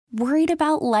Worried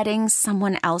about letting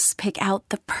someone else pick out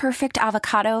the perfect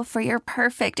avocado for your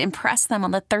perfect impress them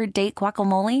on the third date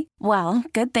guacamole? Well,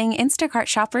 good thing Instacart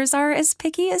shoppers are as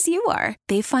picky as you are.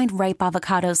 They find ripe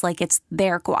avocados like it's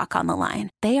their guac on the line.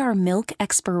 They are milk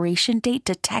expiration date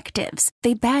detectives.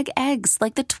 They bag eggs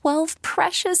like the 12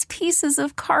 precious pieces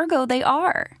of cargo they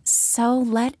are. So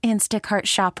let Instacart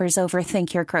shoppers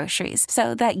overthink your groceries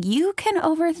so that you can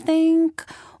overthink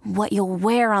what you'll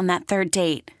wear on that third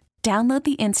date. Download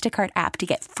the Instacart app to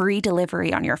get free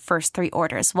delivery on your first 3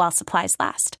 orders while supplies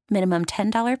last. Minimum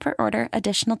 $10 per order.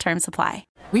 Additional terms apply.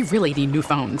 We really need new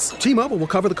phones. T-Mobile will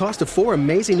cover the cost of 4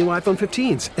 amazing new iPhone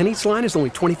 15s, and each line is only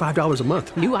 $25 a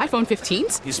month. New iPhone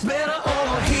 15s? It's better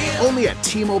over here. Only at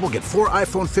T-Mobile, get 4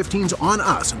 iPhone 15s on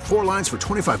us and 4 lines for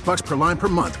 $25 per line per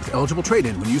month with eligible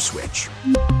trade-in when you switch.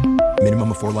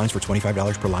 Minimum of 4 lines for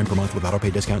 $25 per line per month with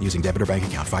autopay discount using debit or bank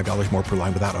account. $5 more per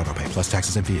line without autopay, plus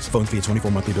taxes and fees. Phone fee at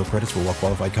 24 monthly bill credits for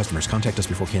well-qualified customers. Contact us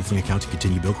before canceling account to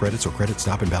continue bill credits or credit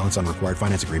stop and balance on required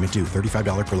finance agreement due.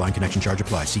 $35 per line connection charge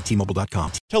applies. See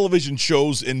T-Mobile.com. Television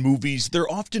shows and movies,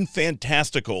 they're often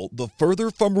fantastical. The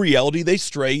further from reality they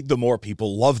stray, the more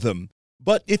people love them.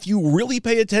 But if you really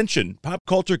pay attention, pop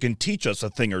culture can teach us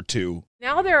a thing or two.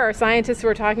 Now there are scientists who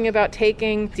are talking about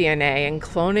taking DNA and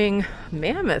cloning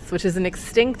mammoths, which is an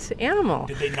extinct animal.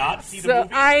 Did they not see the movie?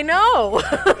 I know.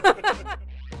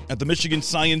 At the Michigan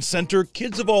Science Center,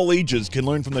 kids of all ages can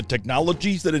learn from the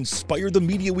technologies that inspire the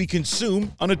media we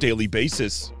consume on a daily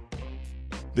basis.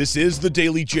 This is The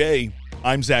Daily J.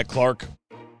 I'm Zach Clark.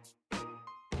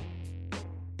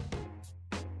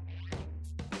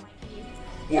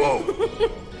 Whoa.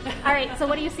 All right, so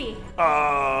what do you see?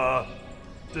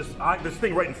 This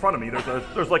thing right in front of me.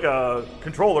 There's like a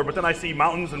controller, but then I see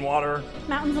mountains and water.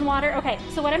 Mountains and water. Okay,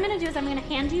 so what I'm going to do is I'm going to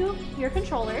hand you your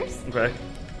controllers. Okay.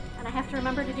 And I have to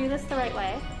remember to do this the right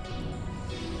way.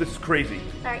 This is crazy.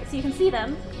 All right, so you can see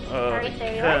them. All right,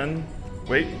 there you are.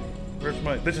 Wait, where's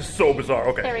my... This is so bizarre.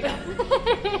 Okay. There we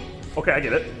go. Okay, I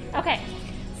get it. Okay,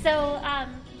 so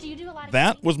do you do a lot of...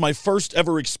 That was my first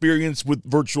ever experience with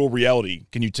virtual reality.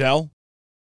 Can you tell?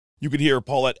 You could hear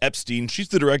Paulette Epstein. She's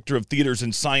the director of theaters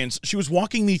and science. She was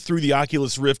walking me through the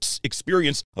Oculus Rift's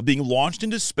experience of being launched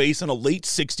into space on a late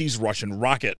 60s Russian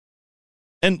rocket.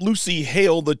 And Lucy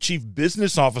Hale, the chief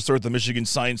business officer at the Michigan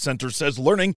Science Center, says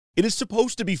learning, it is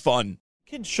supposed to be fun.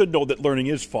 Kids should know that learning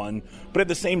is fun, but at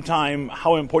the same time,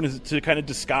 how important is it to kind of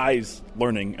disguise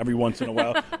learning every once in a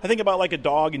while? I think about like a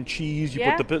dog and cheese, you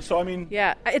put the... So, I mean...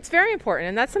 Yeah, it's very important,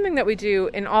 and that's something that we do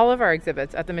in all of our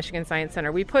exhibits at the Michigan Science Center.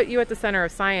 We put you at the center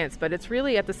of science, but it's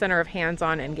really at the center of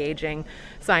hands-on, engaging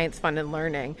science, fun, and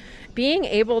learning. Being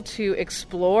able to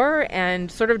explore and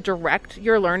sort of direct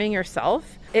your learning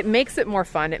yourself, it makes it more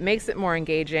fun, it makes it more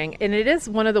engaging, and it is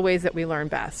one of the ways that we learn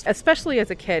best, especially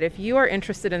as a kid. If you are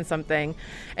interested in something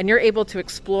and you're able to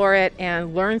explore it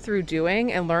and learn through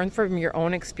doing and learn from your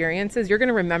own experiences, you're going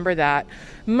to remember that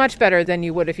much better than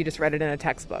you would if you just read it in a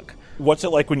textbook. What's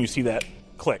it like when you see that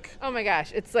click? Oh my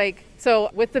gosh, it's like, so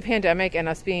with the pandemic and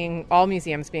us being, all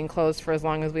museums being closed for as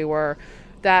long as we were,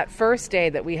 that first day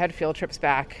that we had field trips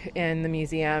back in the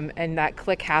museum and that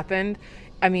click happened,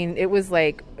 I mean, it was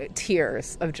like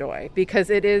tears of joy because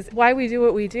it is why we do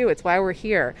what we do. It's why we're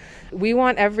here. We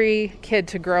want every kid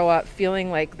to grow up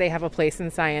feeling like they have a place in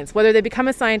science, whether they become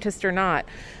a scientist or not.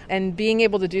 And being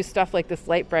able to do stuff like this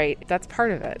Light Bright, that's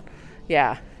part of it.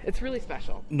 Yeah, it's really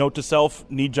special. Note to self,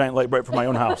 need giant Light Bright for my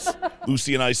own house.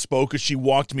 Lucy and I spoke as she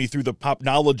walked me through the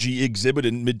Popnology exhibit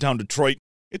in Midtown Detroit.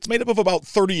 It's made up of about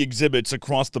 30 exhibits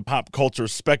across the pop culture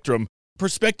spectrum.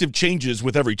 Perspective changes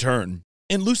with every turn.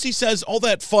 And Lucy says all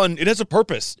that fun, it has a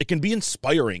purpose. It can be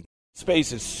inspiring.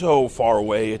 Space is so far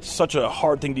away. It's such a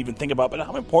hard thing to even think about. But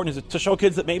how important is it to show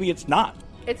kids that maybe it's not?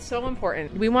 It's so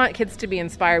important. We want kids to be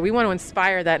inspired. We want to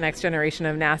inspire that next generation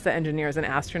of NASA engineers and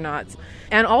astronauts,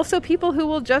 and also people who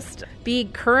will just be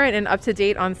current and up to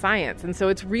date on science. And so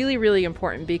it's really, really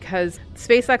important because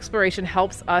space exploration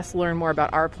helps us learn more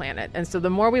about our planet. And so the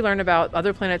more we learn about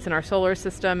other planets in our solar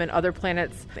system and other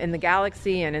planets in the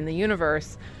galaxy and in the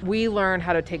universe, we learn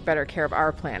how to take better care of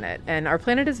our planet. And our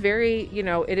planet is very,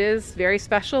 it is very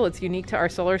special. It's unique to our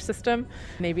solar system,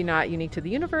 maybe not unique to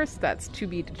the universe. That's to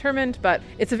be determined, but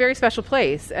it's a very special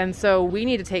place, and so we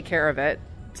need to take care of it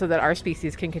so that our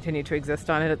species can continue to exist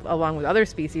on it along with other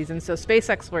species. And so space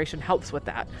exploration helps with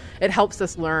that. It helps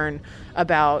us learn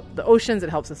about the oceans, it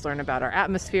helps us learn about our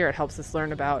atmosphere, it helps us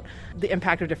learn about the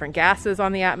impact of different gases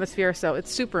on the atmosphere, so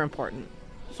it's super important.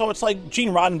 So it's like Gene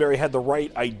Roddenberry had the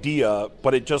right idea,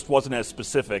 but it just wasn't as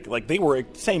specific. Like they were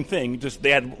same thing, just they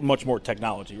had much more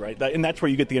technology, right? And that's where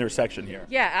you get the intersection here.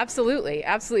 Yeah, absolutely.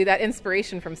 Absolutely. That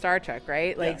inspiration from Star Trek,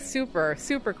 right? Like super,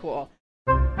 super cool.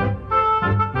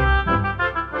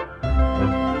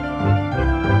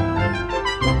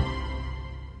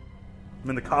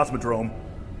 I'm in the Cosmodrome.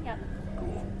 Yep.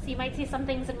 Cool. So you might see some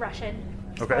things in Russian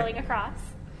Okay. scrolling across.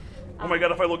 Oh my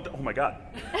god, if I looked, oh my god.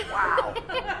 Wow.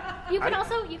 You can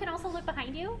also look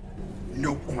behind you.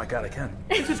 Nope. Oh my god, I can.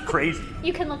 This is crazy.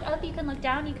 You can look up, you can look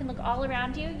down, you can look all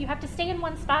around you. You have to stay in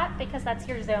one spot because that's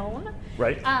your zone.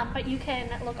 Right. But you can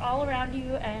look all around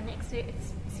you and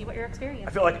see what you're experiencing.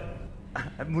 I feel like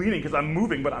I'm leaning because I'm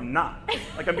moving, but I'm not.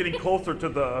 Like I'm getting closer to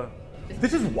the...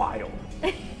 This is wild.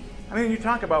 I mean, you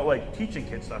talk about like teaching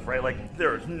kids stuff, right? Like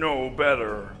there's no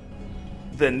better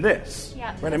than this.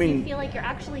 Yeah, right. I mean, you feel like you're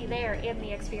actually there in the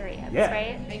experience, yeah.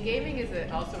 right? And gaming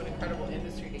is also an incredible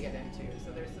industry to get into.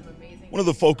 So there's some amazing... One of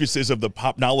the focuses of the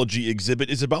Popnology exhibit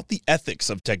is about the ethics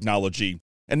of technology.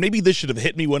 And maybe this should have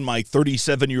hit me when my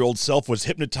 37-year-old self was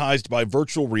hypnotized by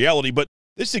virtual reality, but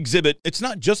this exhibit, it's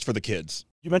not just for the kids.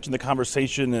 You mentioned the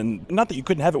conversation, and not that you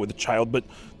couldn't have it with a child, but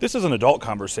this is an adult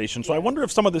conversation, so I wonder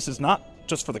if some of this is not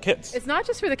just for the kids. It's not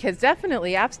just for the kids,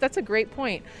 definitely. That's a great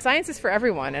point. Science is for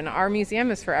everyone, and our museum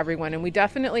is for everyone, and we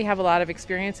definitely have a lot of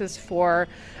experiences for,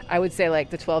 I would say, like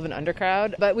the 12 and under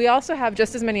crowd, but we also have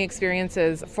just as many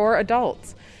experiences for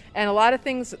adults. And a lot of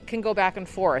things can go back and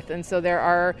forth. And so there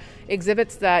are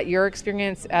exhibits that your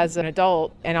experience as an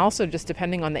adult, and also just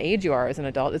depending on the age you are as an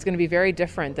adult, is going to be very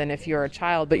different than if you're a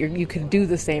child, but you can do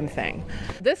the same thing.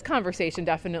 This conversation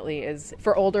definitely is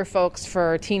for older folks,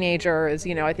 for teenagers.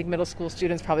 You know, I think middle school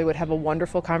students probably would have a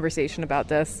wonderful conversation about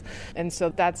this. And so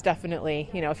that's definitely,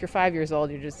 you know, if you're 5 years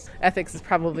old, ethics is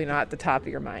probably not at the top of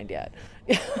your mind yet.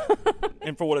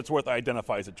 And for what it's worth, I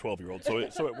identify as a 12-year-old, so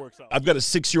it works out. I've got a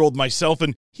 6-year-old myself,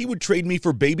 and he would trade me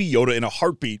for Baby Yoda in a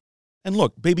heartbeat. And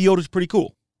look, Baby Yoda's pretty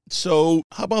cool. So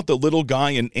how about the little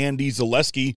guy and Andy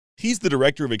Zaleski? He's the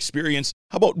director of experience.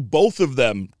 How about both of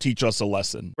them teach us a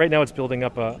lesson? Right now it's building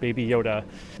up a Baby Yoda.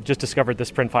 Just discovered this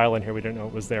print file in here. We didn't know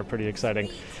it was there. Pretty exciting.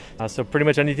 So pretty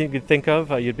much anything you could think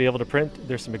of, you'd be able to print.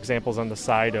 There's some examples on the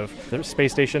side of the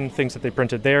space station, things that they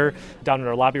printed there. Down in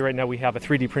our lobby right now we have a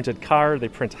 3D printed car. They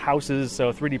print houses.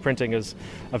 So 3D printing is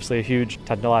obviously a huge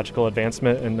technological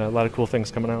advancement and a lot of cool things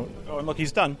coming out. Oh, and look,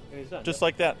 he's done. Just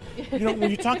like that. You know,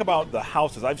 when you talk about the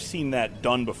houses, I've seen that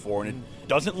done before, and it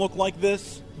doesn't look like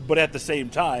this. But at the same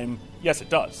time, yes, it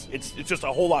does. It's just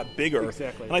a whole lot bigger.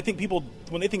 Exactly. And I think people,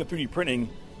 when they think of 3D printing,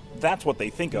 that's what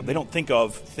they think of. They don't think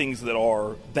of things that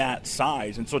are that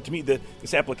size. And so to me,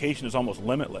 this application is almost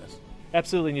limitless.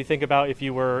 Absolutely. And you think about if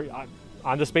you were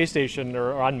on the space station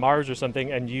or on Mars or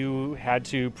something and you had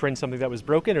to print something that was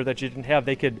broken or that you didn't have,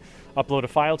 they could upload a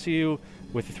file to you.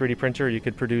 With the 3D printer, you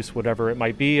could produce whatever it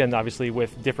might be, and obviously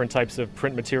with different types of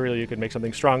print material, you could make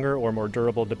something stronger or more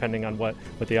durable depending on what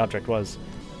the object was.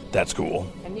 That's cool.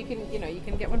 And you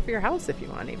can get one for your house if you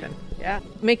want, even. Yeah.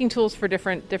 Making tools for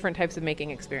different types of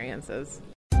making experiences.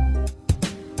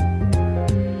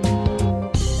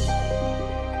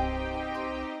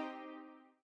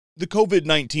 The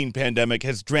COVID-19 pandemic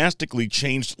has drastically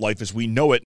changed life as we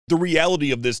know it. The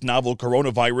reality of this novel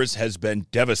coronavirus has been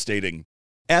devastating.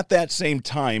 At that same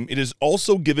time, it has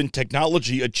also given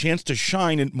technology a chance to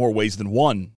shine in more ways than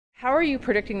one. How are you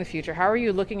predicting the future? How are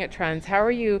you looking at trends? How are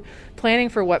you planning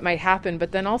for what might happen?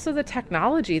 But then also the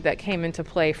technology that came into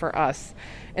play for us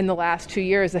in the last 2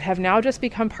 years that have now just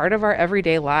become part of our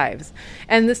everyday lives.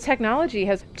 And this technology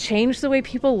has changed the way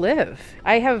people live.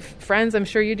 I have friends, I'm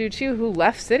sure you do too, who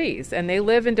left cities and they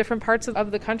live in different parts of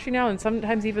the country now and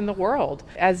sometimes even the world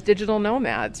as digital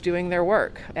nomads doing their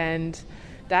work. And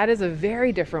that is a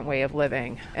very different way of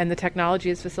living. And the technology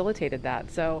has facilitated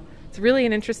that. So it's really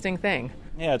an interesting thing.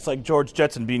 Yeah, it's like George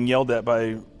Jetson being yelled at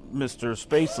by Mr.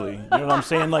 Spacely. You know what I'm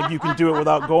saying? Like, you can do it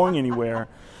without going anywhere.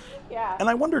 Yeah. And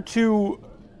I wonder, too,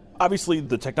 obviously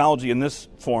the technology in this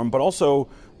form, but also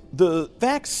the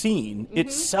vaccine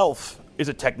itself is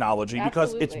a technology.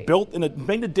 Absolutely. Because it's built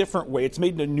made a different way. It's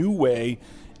made in a new way.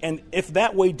 And if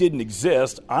that way didn't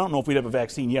exist, I don't know if we'd have a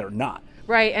vaccine yet or not.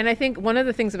 Right, and I think one of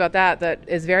the things about that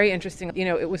is very interesting, you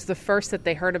know, it was the first that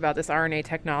they heard about this RNA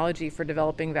technology for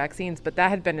developing vaccines, but that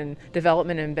had been in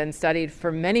development and been studied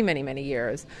for many, many, many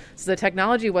years. So the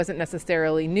technology wasn't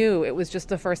necessarily new, it was just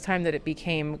the first time that it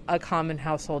became a common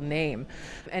household name.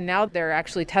 And now they're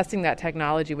actually testing that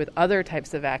technology with other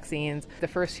types of vaccines. The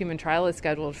first human trial is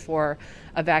scheduled for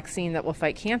a vaccine that will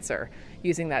fight cancer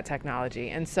using that technology.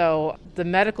 And so the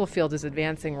medical field is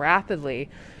advancing rapidly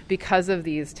because of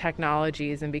these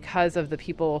technologies and because of the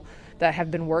people that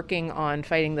have been working on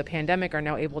fighting the pandemic are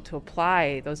now able to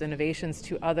apply those innovations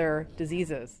to other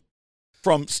diseases.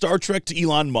 From Star Trek to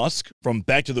Elon Musk, from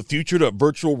Back to the Future to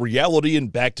virtual reality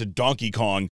and back to Donkey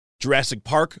Kong, Jurassic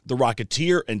Park, The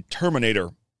Rocketeer, and Terminator.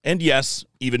 And yes,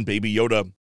 even Baby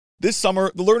Yoda. This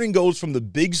summer, the learning goes from the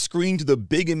big screen to the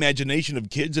big imagination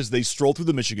of kids as they stroll through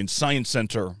the Michigan Science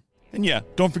Center. And yeah,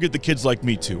 don't forget the kids like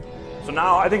me too. So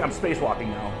now I think I'm spacewalking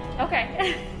now.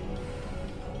 Okay.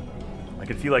 I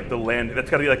can see like the land.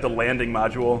 That's got to be like the landing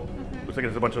module. Looks like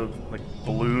there's a bunch of like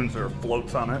balloons or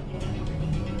floats on it.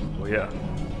 Oh yeah.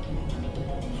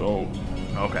 So,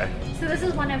 okay. So this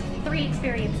is one of 3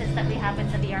 experiences that we have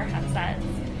with the VR headsets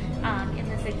in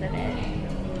this exhibit.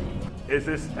 Is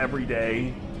this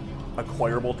everyday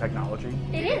acquirable technology?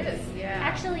 It is. Yeah.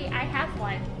 Actually, I have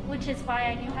one, which is why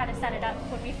I knew how to set it up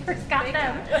when we first got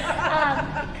them.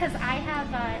 Because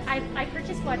I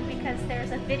purchased one because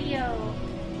there's a video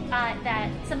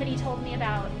that somebody told me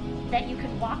about that you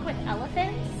can walk with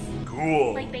elephants.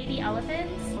 Cool. Like baby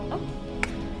elephants. Oh.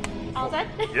 All done?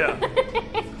 Yeah.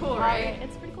 It's cool, right?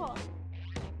 It's pretty cool.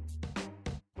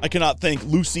 I cannot thank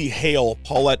Lucy Hale,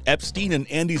 Paulette Epstein, and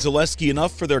Andy Zaleski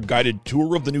enough for their guided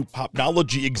tour of the new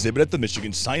Popnology exhibit at the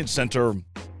Michigan Science Center.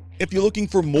 If you're looking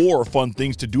for more fun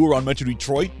things to do around Metro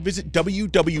Detroit, visit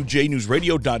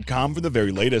wwjnewsradio.com for the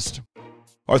very latest.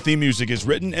 Our theme music is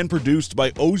written and produced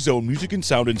by Ozone Music and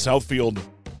Sound in Southfield.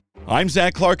 I'm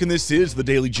Zach Clark, and this is The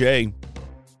Daily J.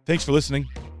 Thanks for listening.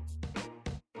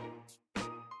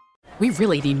 We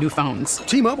really need new phones.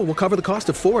 T-Mobile will cover the cost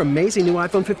of 4 amazing new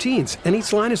iPhone 15s, and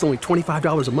each line is only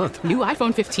 $25 a month. New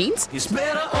iPhone 15s? It's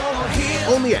better over here.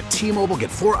 Only at T-Mobile, get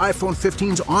 4 iPhone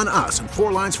 15s on us and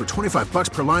 4 lines for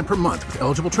 $25 per line per month with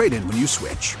eligible trade-in when you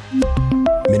switch.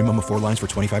 Minimum of 4 lines for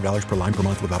 $25 per line per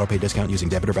month with autopay discount using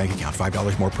debit or bank account.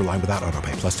 $5 more per line without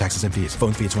autopay, plus taxes and fees.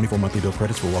 Phone fee at 24 monthly bill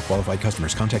credits for well-qualified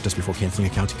customers. Contact us before canceling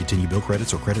account to continue bill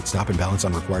credits or credit stop and balance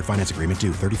on required finance agreement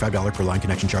due. $35 per line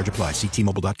connection charge applies. See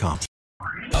T-Mobile.com.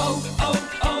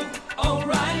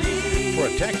 O'Reilly.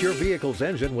 Protect your vehicle's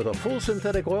engine with a full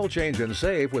synthetic oil change and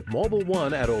save with Mobil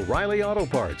 1 at O'Reilly Auto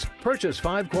Parts. Purchase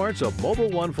 5 quarts of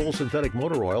Mobil 1 full synthetic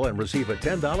motor oil and receive a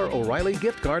 $10 O'Reilly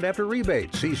gift card after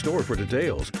rebate. See store for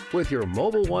details. With your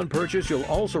Mobil 1 purchase, you'll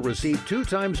also receive 2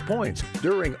 times points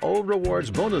during O Rewards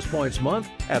Bonus Points Month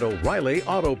at O'Reilly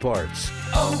Auto Parts.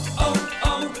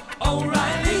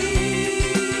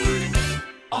 O'Reilly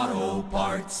Auto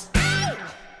Parts.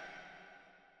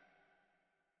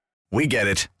 We get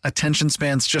it. Attention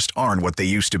spans just aren't what they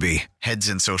used to be. Heads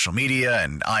in social media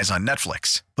and eyes on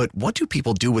Netflix. But what do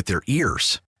people do with their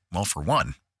ears? Well, for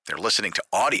one, they're listening to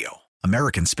audio.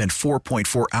 Americans spend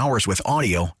 4.4 hours with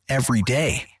audio every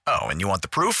day. Oh, and you want the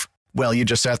proof? Well, you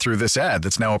just sat through this ad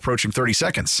that's now approaching 30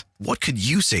 seconds. What could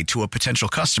you say to a potential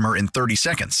customer in 30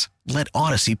 seconds? Let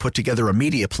Odyssey put together a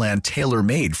media plan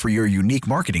tailor-made for your unique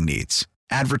marketing needs.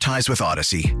 Advertise with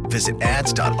Odyssey. Visit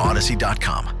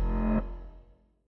ads.odyssey.com.